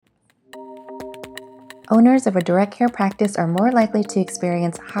Owners of a direct care practice are more likely to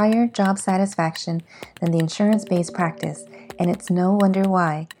experience higher job satisfaction than the insurance-based practice, and it's no wonder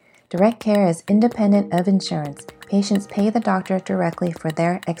why. Direct care is independent of insurance. Patients pay the doctor directly for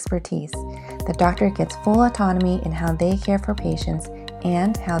their expertise. The doctor gets full autonomy in how they care for patients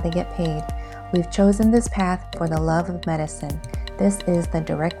and how they get paid. We've chosen this path for the love of medicine. This is the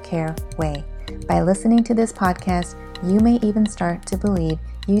direct care way. By listening to this podcast, you may even start to believe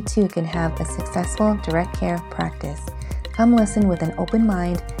you too can have a successful direct care practice. Come listen with an open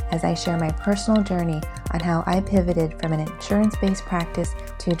mind as I share my personal journey on how I pivoted from an insurance-based practice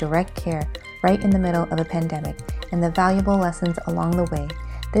to direct care right in the middle of a pandemic and the valuable lessons along the way.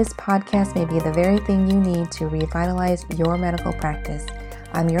 This podcast may be the very thing you need to revitalize your medical practice.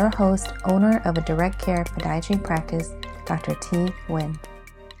 I'm your host, owner of a direct care podiatry practice, Dr. T. Nguyen.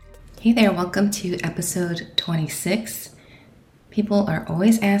 Hey there, welcome to episode 26. People are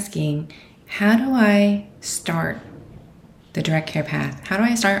always asking, how do I start the direct care path? How do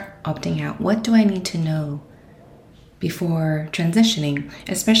I start opting out? What do I need to know before transitioning?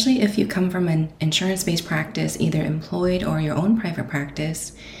 Especially if you come from an insurance-based practice, either employed or your own private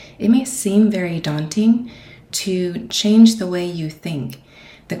practice, it may seem very daunting to change the way you think.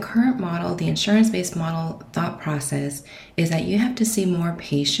 The current model, the insurance-based model thought process, is that you have to see more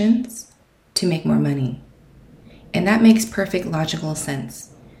patients to make more money. And that makes perfect logical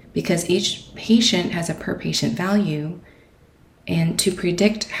sense because each patient has a per patient value. And to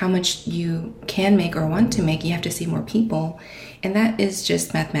predict how much you can make or want to make, you have to see more people. And that is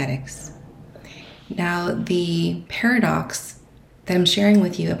just mathematics. Now, the paradox that I'm sharing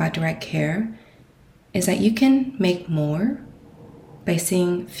with you about direct care is that you can make more by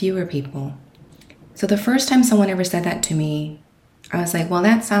seeing fewer people. So the first time someone ever said that to me, I was like, well,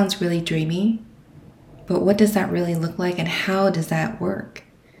 that sounds really dreamy, but what does that really look like and how does that work?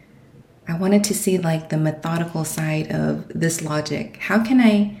 I wanted to see like the methodical side of this logic. How can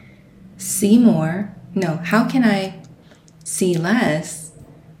I see more? No, how can I see less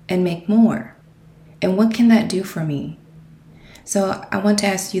and make more? And what can that do for me? So I want to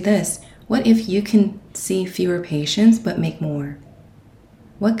ask you this. What if you can see fewer patients but make more?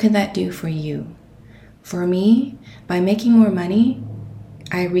 What could that do for you? For me, by making more money,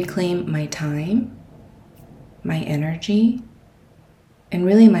 I reclaim my time, my energy, and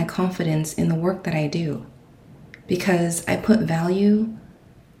really my confidence in the work that I do. Because I put value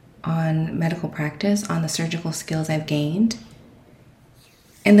on medical practice, on the surgical skills I've gained.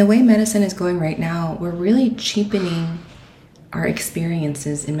 And the way medicine is going right now, we're really cheapening our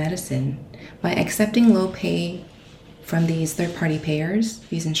experiences in medicine by accepting low pay from these third-party payers,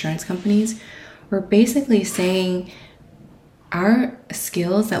 these insurance companies. We're basically saying our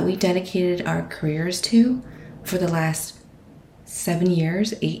skills that we dedicated our careers to for the last 7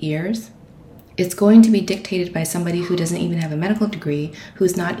 years, 8 years, it's going to be dictated by somebody who doesn't even have a medical degree,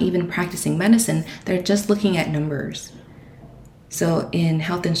 who's not even practicing medicine. They're just looking at numbers. So in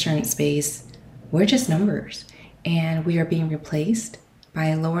health insurance space, we're just numbers, and we are being replaced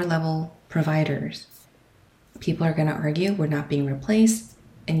by lower level providers. People are going to argue we're not being replaced,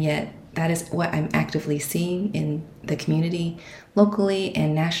 and yet that is what I'm actively seeing in the community, locally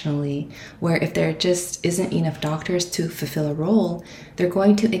and nationally, where if there just isn't enough doctors to fulfill a role, they're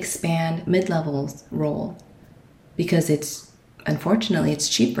going to expand mid-level's role because unfortunately, it's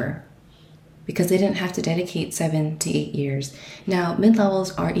cheaper because they didn't have to dedicate 7 to 8 years. Now,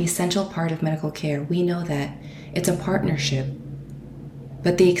 mid-levels are an essential part of medical care. We know that. It's a partnership.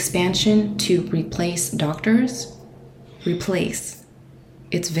 But the expansion to replace doctors,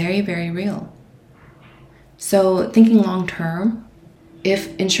 it's very, very real. So thinking long term,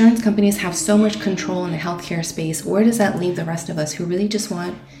 if insurance companies have so much control in the healthcare space, where does that leave the rest of us who really just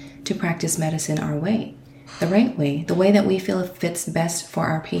want to practice medicine our way, the right way, the way that we feel fits best for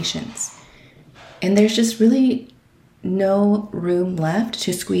our patients? And there's just really no room left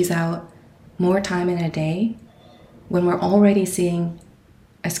to squeeze out more time in a day when we're already seeing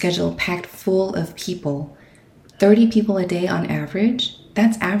a schedule packed full of people, 30 people a day on average.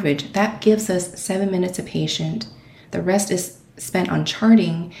 That's average. That gives us 7 minutes a patient. The rest is spent on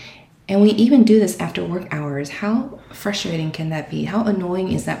charting. And we even do this after work hours. How frustrating can that be? How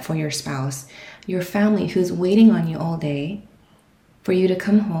annoying is that for your spouse, your family who's waiting on you all day for you to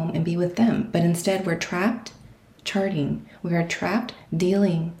come home and be with them? But instead we're trapped charting. We are trapped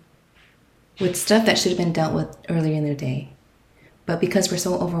dealing with stuff that should have been dealt with earlier in the day. But because we're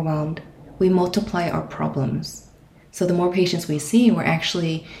so overwhelmed, we multiply our problems. So the more patients we see, we're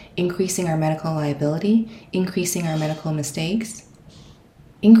actually increasing our medical liability, increasing our medical mistakes,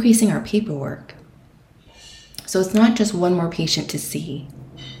 increasing our paperwork. So it's not just one more patient to see.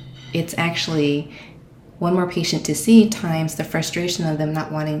 It's actually one more patient to see times the frustration of them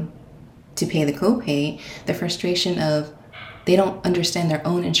not wanting to pay the copay, the frustration of they don't understand their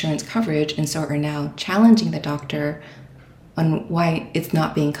own insurance coverage and so are now challenging the doctor on why it's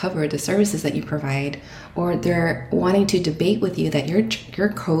not being covered, the services that you provide, or they're wanting to debate with you that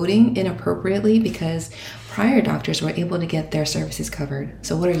you're coding inappropriately because prior doctors were able to get their services covered.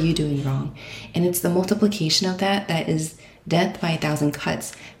 So what are you doing wrong? And it's the multiplication of that is death by 1,000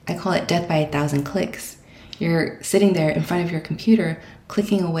 cuts. I call it death by 1,000 clicks. You're sitting there in front of your computer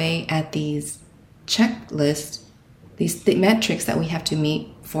clicking away at these checklists, these metrics that we have to meet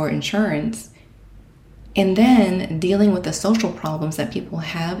for insurance, and then dealing with the social problems that people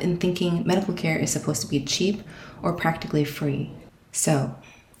have in thinking medical care is supposed to be cheap or practically free. So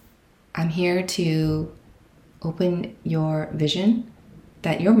I'm here to open your vision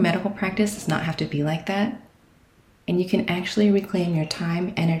that your medical practice does not have to be like that. And you can actually reclaim your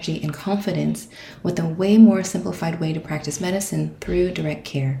time, energy, and confidence with a way more simplified way to practice medicine through direct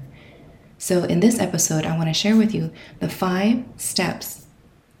care. So in this episode, I want to share with you the 5 steps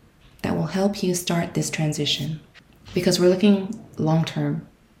that will help you start this transition, because we're looking long term.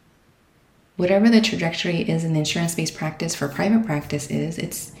 Whatever the trajectory is in the insurance-based practice for private practice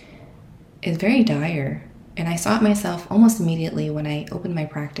it's very dire. And I saw it myself almost immediately when I opened my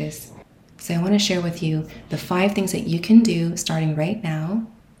practice. So I want to share with you the 5 things that you can do starting right now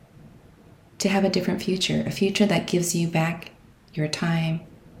to have a different future, a future that gives you back your time,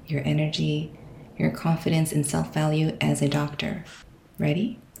 your energy, your confidence and self-value as a doctor.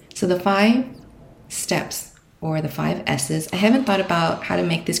 Ready? So the 5 steps, or the 5 S's, I haven't thought about how to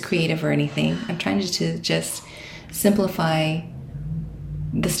make this creative or anything. I'm trying to just simplify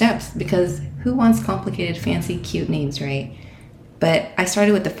the steps, because who wants complicated, fancy, cute names, right? But I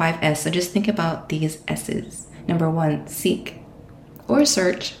started with the 5 S, so just think about these S's. Number 1, seek or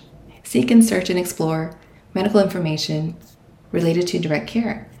search. Seek and search and explore medical information related to direct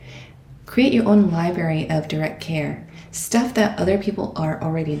care. Create your own library of direct care. Stuff that other people are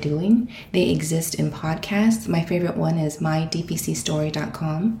already doing. They exist in podcasts. My favorite one is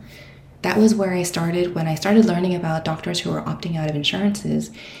mydpcstory.com. That was where I started when I started learning about doctors who are opting out of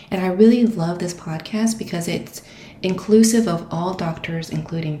insurances. And I really love this podcast because it's inclusive of all doctors,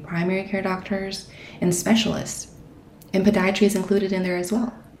 including primary care doctors and specialists. And podiatry is included in there as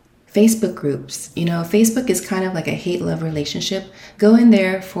well. Facebook groups. Facebook is kind of like a hate-love relationship. Go in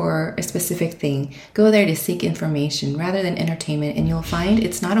there for a specific thing. Go there to seek information rather than entertainment, and you'll find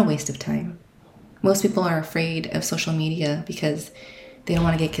it's not a waste of time. Most people are afraid of social media because they don't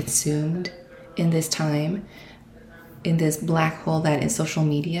want to get consumed in this time, in this black hole that is social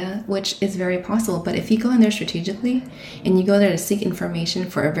media, which is very possible. But if you go in there strategically and you go there to seek information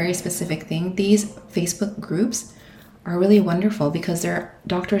for a very specific thing, these Facebook groups are really wonderful because they're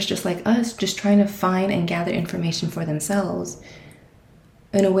doctors just like us, just trying to find and gather information for themselves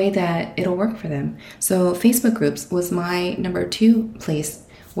in a way that it'll work for them. So Facebook groups was my number 2 place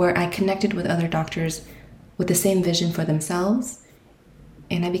where I connected with other doctors with the same vision for themselves,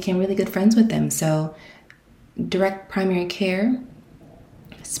 and I became really good friends with them. So direct primary care,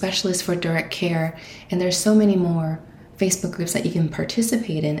 specialists for direct care, and there's so many more Facebook groups that you can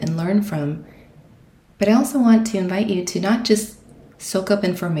participate in and learn from. But I also want to invite you to not just soak up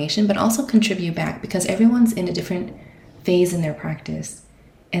information, but also contribute back, because everyone's in a different phase in their practice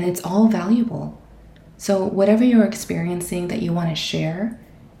and it's all valuable. So whatever you're experiencing that you want to share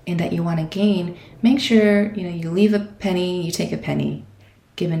and that you want to gain, make sure you leave a penny, you take a penny,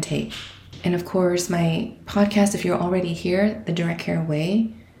 give and take. And of course, my podcast, if you're already here, The Direct Care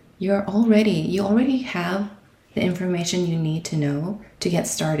Way, you already have the information you need to know to get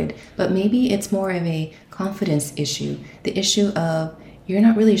started. But maybe it's more of a confidence issue, the issue of you're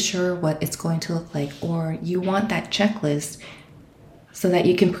not really sure what it's going to look like, or you want that checklist so that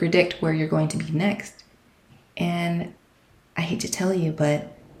you can predict where you're going to be next. And I hate to tell you,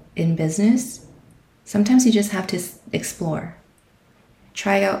 but in business, sometimes you just have to explore.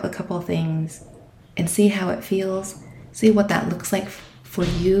 Try out a couple of things and see how it feels, see what that looks like for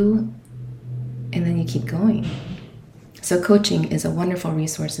you, and then you keep going. So coaching is a wonderful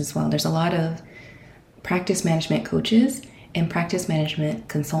resource as well. There's a lot of practice management coaches and practice management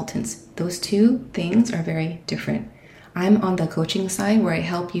consultants. Those two things are very different. I'm on the coaching side where I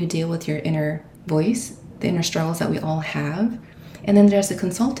help you deal with your inner voice, the inner struggles that we all have. And then there's the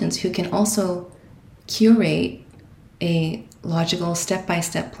consultants who can also curate a logical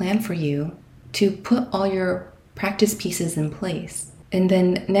step-by-step plan for you to put all your practice pieces in place. And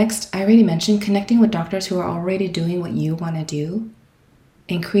then next, I already mentioned connecting with doctors who are already doing what you want to do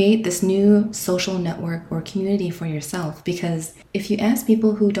and create this new social network or community for yourself. Because if you ask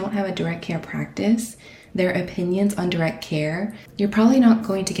people who don't have a direct care practice, their opinions on direct care, you're probably not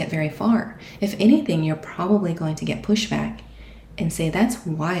going to get very far. If anything, you're probably going to get pushback and say, that's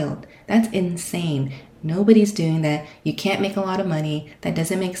wild, that's insane. Nobody's doing that. You can't make a lot of money. That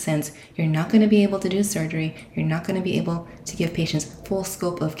doesn't make sense. You're not going to be able to do surgery. You're not going to be able to give patients full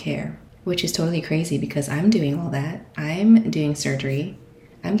scope of care, which is totally crazy because I'm doing all that. I'm doing surgery.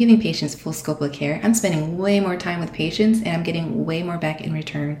 I'm giving patients full scope of care. I'm spending way more time with patients and I'm getting way more back in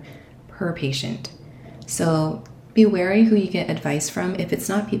return per patient. So be wary who you get advice from. If it's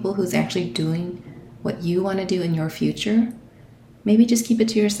not people who's actually doing what you want to do in your future, maybe just keep it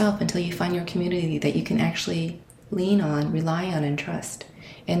to yourself until you find your community that you can actually lean on, rely on, and trust.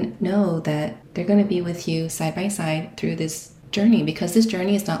 And know that they're going to be with you side by side through this journey, because this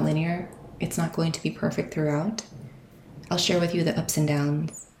journey is not linear. It's not going to be perfect throughout. I'll share with you the ups and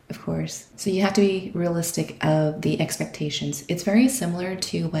downs, of course. So you have to be realistic of the expectations. It's very similar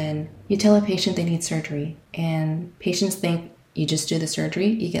to when you tell a patient they need surgery and patients think you just do the surgery,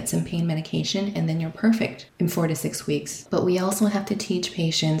 you get some pain medication, and then you're perfect in 4 to 6 weeks. But we also have to teach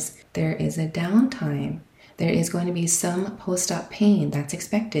patients there is a downtime. There is going to be some post-op pain. That's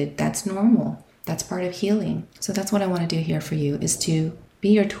expected. That's normal. That's part of healing. So that's what I want to do here for you, is to be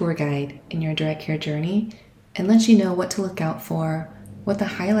your tour guide in your direct care journey and let you know what to look out for, what the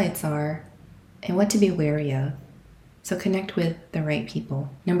highlights are, and what to be wary of. So connect with the right people.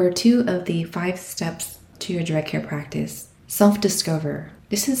 Number 2 of the 5 steps to your direct care practice. Self-discover.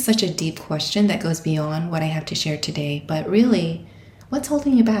 This is such a deep question that goes beyond what I have to share today, but really, what's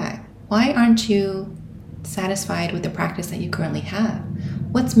holding you back? Why aren't you satisfied with the practice that you currently have?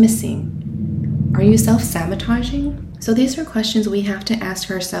 What's missing? Are you self-sabotaging? So these are questions we have to ask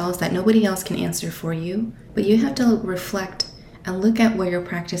ourselves that nobody else can answer for you, but you have to reflect and look at where your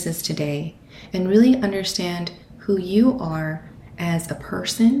practice is today and really understand who you are as a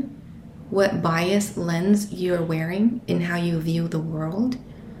person, what bias lens you're wearing in how you view the world,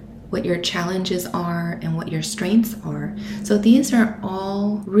 what your challenges are, and what your strengths are. So these are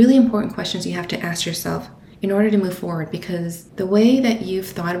all really important questions you have to ask yourself in order to move forward, because the way that you've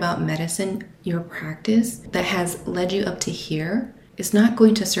thought about medicine, your practice, that has led you up to here is not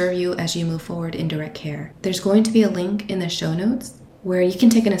going to serve you as you move forward in direct care. There's going to be a link in the show notes where you can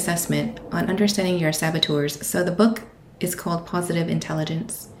take an assessment on understanding your saboteurs. So the book is called Positive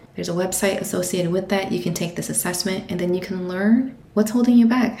Intelligence. There's a website associated with that. You can take this assessment and then you can learn what's holding you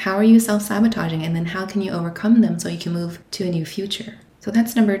back. How are you self-sabotaging? And then how can you overcome them so you can move to a new future? So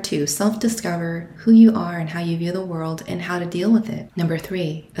that's number 2, self-discover who you are and how you view the world and how to deal with it. Number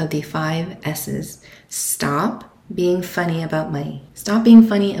 3 of the 5 S's, stop being funny about money. Stop being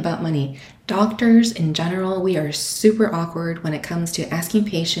funny about money. Doctors in general, we are super awkward when it comes to asking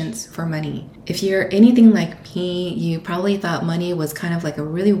patients for money. If you're anything like me, you probably thought money was kind of like a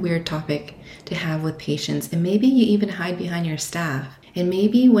really weird topic to have with patients, and maybe you even hide behind your staff. And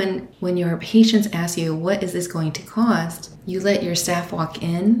maybe when your patients ask you, what is this going to cost, you let your staff walk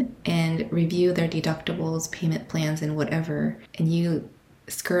in and review their deductibles, payment plans, and whatever, and you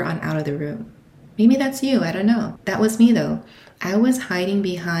skirt on out of the room. Maybe that's you, I don't know. That was me though. I was hiding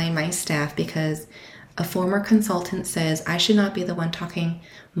behind my staff because a former consultant says I should not be the one talking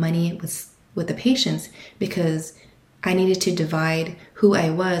money with the patients because I needed to divide who I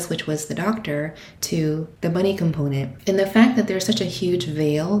was, which was the doctor, to the money component. And the fact that there's such a huge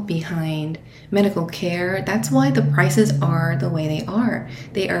veil behind medical care, that's why the prices are the way they are.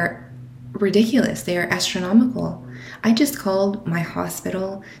 They are ridiculous. They are astronomical. I just called my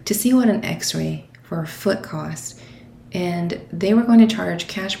hospital to see what an x-ray for a foot cost, and they were going to charge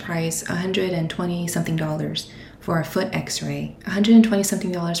cash price $120 something for a foot x-ray. $120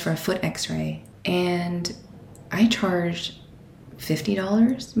 something for a foot x-ray. And I charged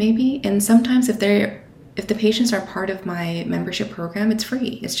 $50 maybe. And sometimes if the patients are part of my membership program, it's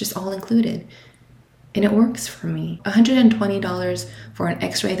free. It's just all included. And it works for me. $120 for an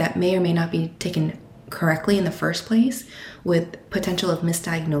x-ray that may or may not be taken correctly in the first place, with potential of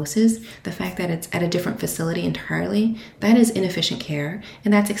misdiagnosis, the fact that it's at a different facility entirely, that is inefficient care,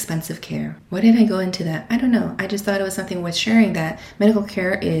 and that's expensive care. Why did I go into that? I don't know. I just thought it was something worth sharing, that medical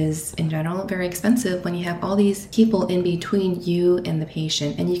care is, in general, very expensive when you have all these people in between you and the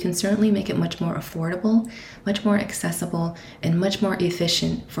patient, and you can certainly make it much more affordable, much more accessible, and much more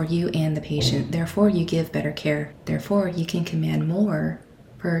efficient for you and the patient. Therefore, you give better care. Therefore, you can command more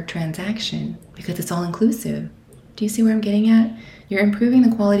per transaction because it's all inclusive. Do you see where I'm getting at? You're improving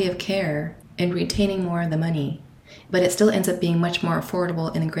the quality of care and retaining more of the money, but it still ends up being much more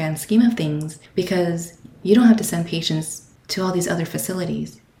affordable in the grand scheme of things because you don't have to send patients to all these other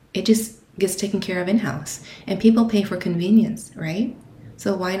facilities. It just gets taken care of in-house, and people pay for convenience, right?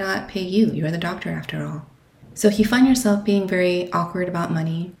 So why not pay you? You're the doctor after all. So if you find yourself being very awkward about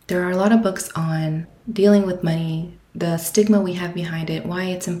money, there are a lot of books on dealing with money, the stigma we have behind it, why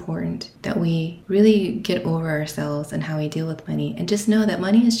it's important that we really get over ourselves and how we deal with money. And just know that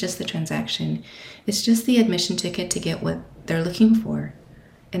money is just the transaction. It's just the admission ticket to get what they're looking for.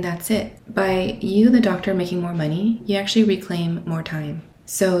 And that's it. By you, the doctor, making more money, you actually reclaim more time.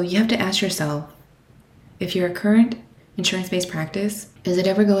 So you have to ask yourself, if you're a current insurance-based practice, is it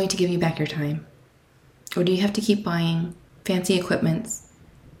ever going to give you back your time? Or do you have to keep buying fancy equipments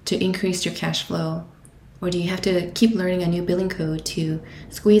to increase your cash flow? Or do you have to keep learning a new billing code to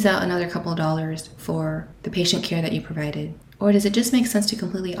squeeze out another couple of dollars for the patient care that you provided? Or does it just make sense to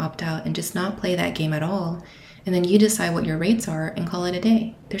completely opt out and just not play that game at all? And then you decide what your rates are and call it a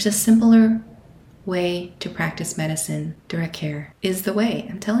day. There's a simpler way to practice medicine. Direct care is the way,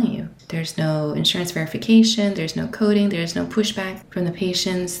 I'm telling you. There's no insurance verification, there's no coding, there's no pushback from the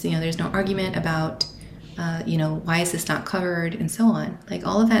patients, there's no argument about why is this not covered, and so on. Like,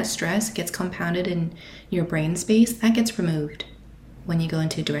 all of that stress gets compounded in your brain space. That gets removed when you go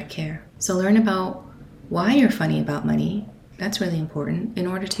into direct care. So learn about why you're funny about money. That's really important in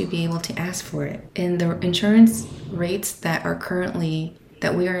order to be able to ask for it. And the insurance rates that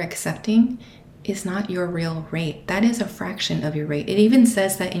we are accepting is not your real rate. That is a fraction of your rate. It even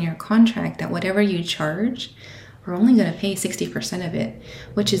says that in your contract that whatever you charge, we're only going to pay 60% of it,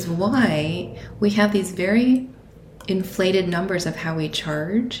 which is why we have these very inflated numbers of how we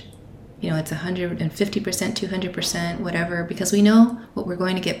charge. It's 150%, 200%, whatever, because we know what we're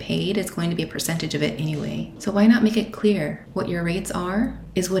going to get paid is going to be a percentage of it anyway. So why not make it clear what your rates are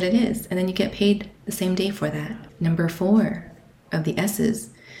is what it is, and then you get paid the same day for that. Number 4 of the S's,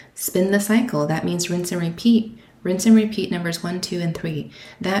 spin the cycle. That means rinse and repeat. Rinse and repeat numbers 1, 2, and 3.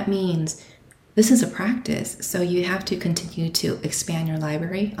 That means this is a practice, so you have to continue to expand your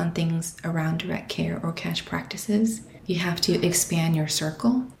library on things around direct care or cash practices. You have to expand your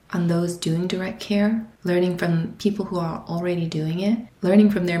circle on those doing direct care, learning from people who are already doing it, learning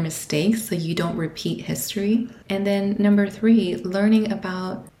from their mistakes so you don't repeat history. And then number 3, learning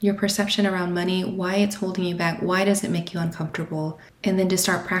about your perception around money, why it's holding you back, why does it make you uncomfortable, and then to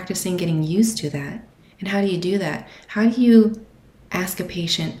start practicing getting used to that. And how do you do that? How do you ask a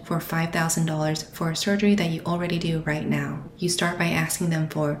patient for $5,000 for a surgery that you already do right now? You start by asking them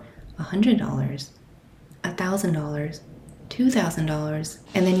for $100, $1,000, $2,000,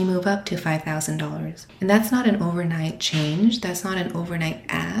 and then you move up to $5,000. And that's not an overnight change. That's not an overnight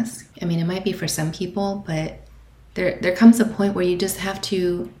ask. I mean, it might be for some people, but there comes a point where you just have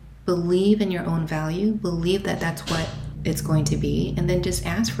to believe in your own value, believe that that's what it's going to be, and then just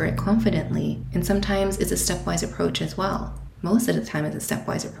ask for it confidently. And sometimes it's a stepwise approach as well. Most of the time it's a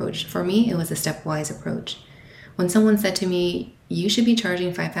stepwise approach. For me, it was a stepwise approach. When someone said to me, you should be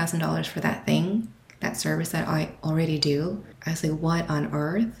charging $5,000 for that thing, that service that I already do, I was like, what on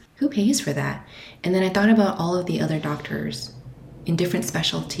earth? Who pays for that? And then I thought about all of the other doctors in different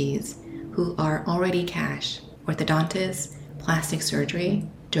specialties who are already cash: orthodontists, plastic surgery,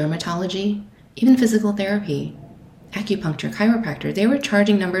 dermatology, even physical therapy, acupuncture, chiropractor. They were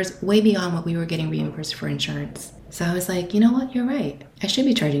charging numbers way beyond what we were getting reimbursed for insurance. So I was like, you know what? You're right. I should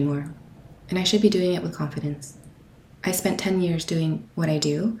be charging more, and I should be doing it with confidence. I spent 10 years doing what I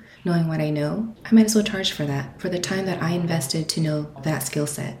do, knowing what I know. I might as well charge for that, for the time that I invested to know that skill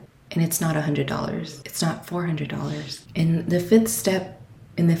set. And it's not $100. It's not $400. And the 5th step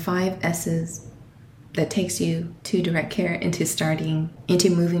in the 5 S's that takes you to direct care, into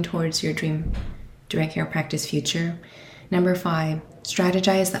moving towards your dream direct care practice future. Number 5,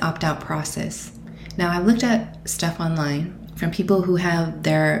 strategize the opt-out process. Now, I've looked at stuff online from people who have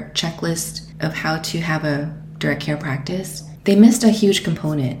their checklist of how to have a direct care practice. They missed a huge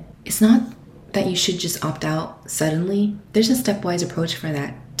component. It's not that you should just opt out suddenly. There's a stepwise approach for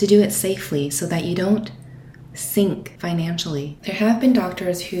that, to do it safely so that you don't sink financially. There have been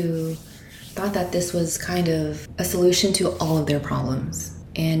doctors who thought that this was kind of a solution to all of their problems,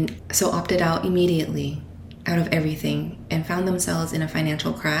 and so opted out immediately out of everything and found themselves in a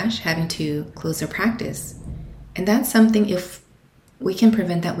financial crash, having to close their practice. And that's something, if we can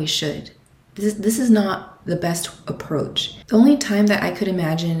prevent that, we should. This is not the best approach. The only time that I could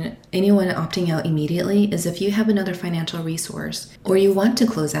imagine anyone opting out immediately is if you have another financial resource, or you want to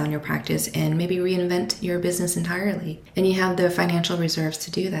close down your practice and maybe reinvent your business entirely, and you have the financial reserves to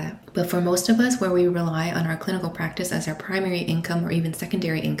do that. But for most of us, where we rely on our clinical practice as our primary income or even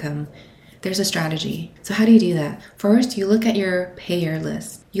secondary income, there's a strategy. So how do you do that? First, you look at your payer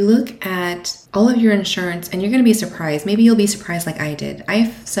list. You look at all of your insurance, and you're going to be surprised. Maybe you'll be surprised like I did. I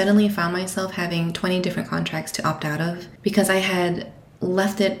suddenly found myself having 20 different contracts to opt out of because I had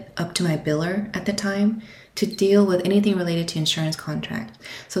left it up to my biller at the time to deal with anything related to insurance contract.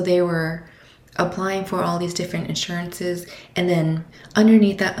 So they were applying for all these different insurances, and then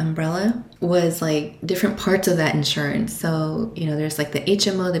underneath that umbrella was like different parts of that insurance. So, there's like the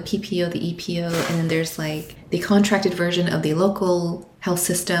HMO, the PPO, the EPO, and then there's like the contracted version of the local health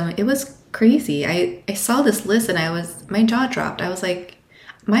system. It was crazy. I saw this list and my jaw dropped. I was like,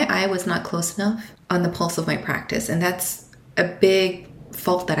 my eye was not close enough on the pulse of my practice. And that's a big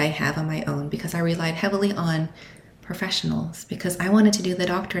fault that I have on my own, because I relied heavily on professionals because I wanted to do the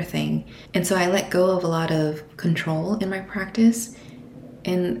doctor thing. And so I let go of a lot of control in my practice.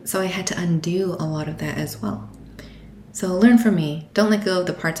 And so I had to undo a lot of that as well. So learn from me. Don't let go of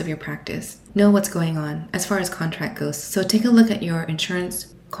the parts of your practice. Know what's going on as far as contract goes. So take a look at your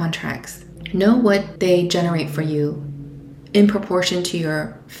insurance contracts. Know what they generate for you in proportion to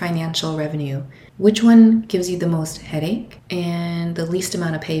your financial revenue. Which one gives you the most headache and the least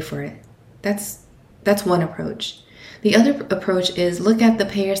amount of pay for it? That's one approach. The other approach is look at the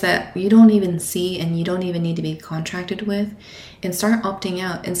payers that you don't even see and you don't even need to be contracted with and start opting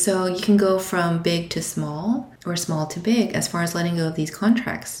out. And so you can go from big to small or small to big as far as letting go of these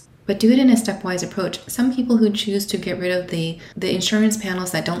contracts. But do it in a stepwise approach. Some people who choose to get rid of the insurance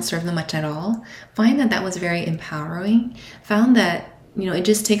panels that don't serve them much at all find that was very empowering, found that it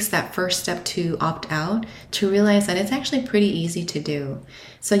just takes that first step to opt out to realize that it's actually pretty easy to do.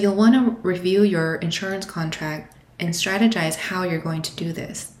 So you'll want to review your insurance contract and strategize how you're going to do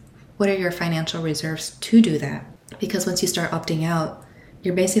this. What are your financial reserves to do that? Because once you start opting out,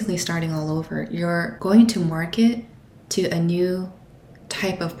 you're basically starting all over. You're going to market to a new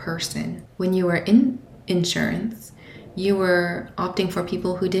type of person. When you were in insurance, you were opting for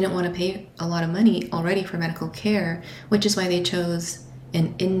people who didn't want to pay a lot of money already for medical care, which is why they chose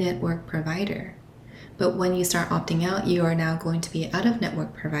an in-network provider. But when you start opting out, you are now going to be an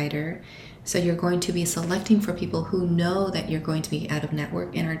out-of-network provider. So you're going to be selecting for people who know that you're going to be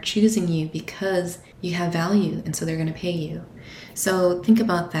out-of-network and are choosing you because you have value, and so they're going to pay you. So think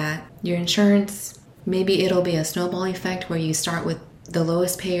about that. Your insurance, maybe it'll be a snowball effect where you start with the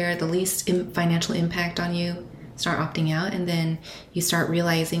lowest payer, the least financial impact on you, start opting out, and then you start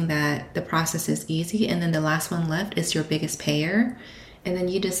realizing that the process is easy, and then the last one left is your biggest payer. And then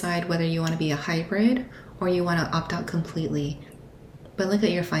you decide whether you want to be a hybrid or you want to opt out completely. But look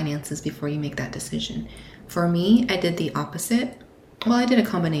at your finances before you make that decision. For me, I did the opposite. Well, I did a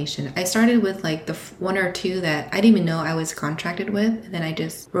combination. I started with like the one or two that I didn't even know I was contracted with. And then I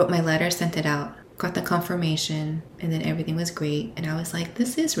just wrote my letter, sent it out, got the confirmation, and then everything was great. And I was like,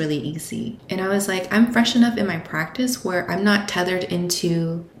 this is really easy. And I was like, I'm fresh enough in my practice where I'm not tethered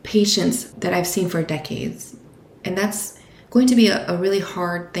into patients that I've seen for decades. And that's going to be a really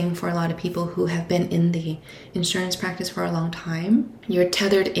hard thing for a lot of people who have been in the insurance practice for a long time. You're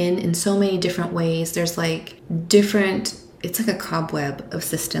tethered in so many different ways. There's like it's like a cobweb of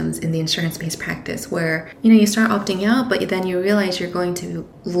systems in the insurance-based practice where, you start opting out, but then you realize you're going to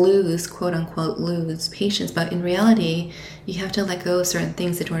lose, quote unquote, lose patients. But in reality, you have to let go of certain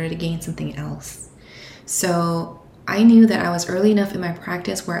things in order to gain something else. So I knew that I was early enough in my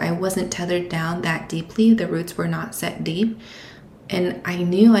practice where I wasn't tethered down that deeply. The roots were not set deep. And I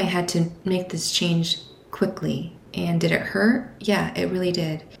knew I had to make this change quickly. And did it hurt? Yeah, it really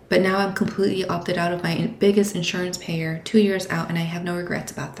did. But now I'm completely opted out of my biggest insurance payer 2 years out, and I have no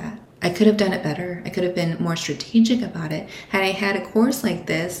regrets about that. I could have done it better. I could have been more strategic about it. Had I had a course like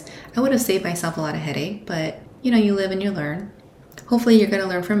this, I would have saved myself a lot of headache. But, you live and you learn. Hopefully you're going to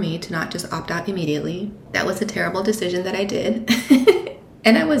learn from me to not just opt out immediately. That was a terrible decision that I did.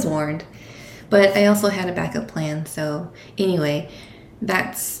 And I was warned. But I also had a backup plan. So anyway,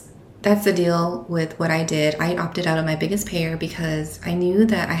 that's the deal with what I did. I opted out of my biggest payer because I knew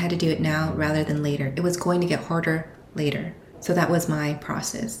that I had to do it now rather than later. It was going to get harder later. So that was my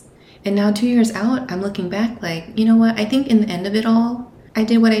process. And now 2 years out, I'm looking back like, you know what? I think in the end of it all, I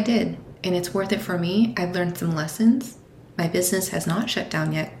did what I did. And it's worth it for me. I've learned some lessons. My business has not shut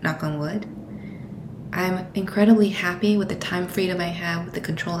down yet, knock on wood. I'm incredibly happy with the time freedom I have, with the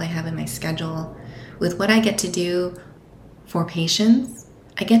control I have in my schedule, with what I get to do for patients.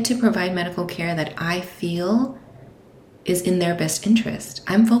 I get to provide medical care that I feel is in their best interest.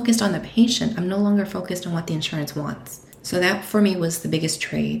 I'm focused on the patient. I'm no longer focused on what the insurance wants. So that for me was the biggest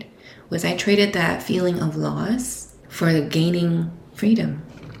trade, was I traded that feeling of loss for the gaining freedom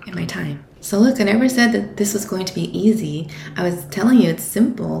in my time. So look, I never said that this was going to be easy. I was telling you it's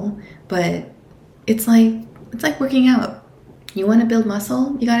simple, but it's like working out. You want to build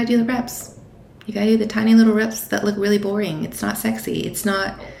muscle, you got to do the reps. You got to do the tiny little reps that look really boring. It's not sexy. It's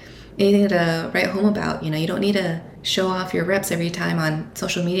not anything to write home about. You don't need to show off your reps every time on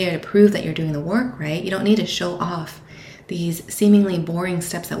social media to prove that you're doing the work, right? You don't need to show off these seemingly boring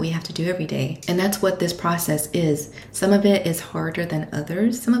steps that we have to do every day. And that's what this process is. Some of it is harder than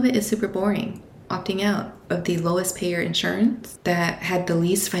others. Some of it is super boring. Opting out of the lowest payer insurance that had the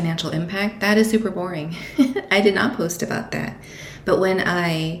least financial impact, that is super boring. I did not post about that. But when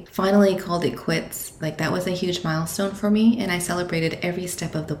I finally called it quits, like that was a huge milestone for me, and I celebrated every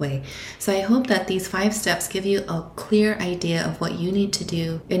step of the way. So I hope that these 5 steps give you a clear idea of what you need to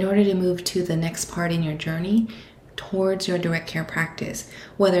do in order to move to the next part in your journey towards your direct care practice,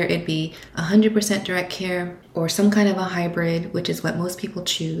 whether it be 100% direct care or some kind of a hybrid, which is what most people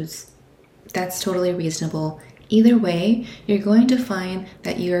choose. That's totally reasonable. Either way, you're going to find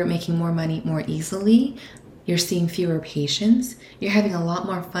that you're making more money more easily. You're seeing fewer patients. You're having a lot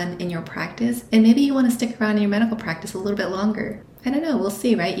more fun in your practice. And maybe you want to stick around in your medical practice a little bit longer. I don't know. We'll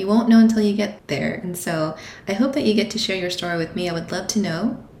see, right? You won't know until you get there. And so I hope that you get to share your story with me. I would love to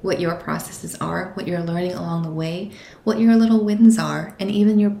know what your processes are, what you're learning along the way, what your little wins are, and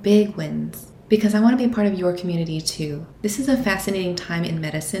even your big wins. Because I want to be part of your community too. This is a fascinating time in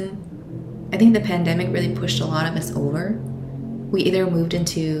medicine. I think the pandemic really pushed a lot of us over. We either moved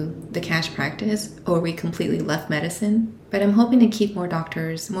into the cash practice or we completely left medicine. But I'm hoping to keep more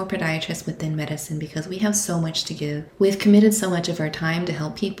doctors, more podiatrists within medicine because we have so much to give. We've committed so much of our time to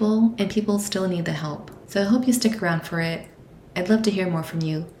help people, and people still need the help. So I hope you stick around for it. I'd love to hear more from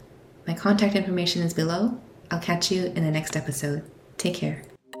you. My contact information is below. I'll catch you in the next episode. Take care.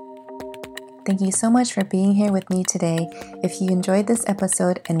 Thank you so much for being here with me today. If you enjoyed this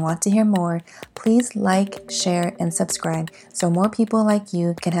episode and want to hear more, please like, share, and subscribe so more people like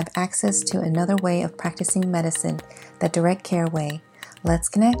you can have access to another way of practicing medicine, the direct care way. Let's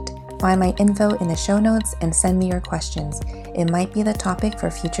connect. Find my info in the show notes and send me your questions. It might be the topic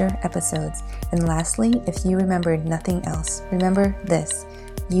for future episodes. And lastly, if you remembered nothing else, remember this: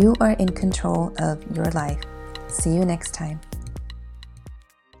 you are in control of your life. See you next time.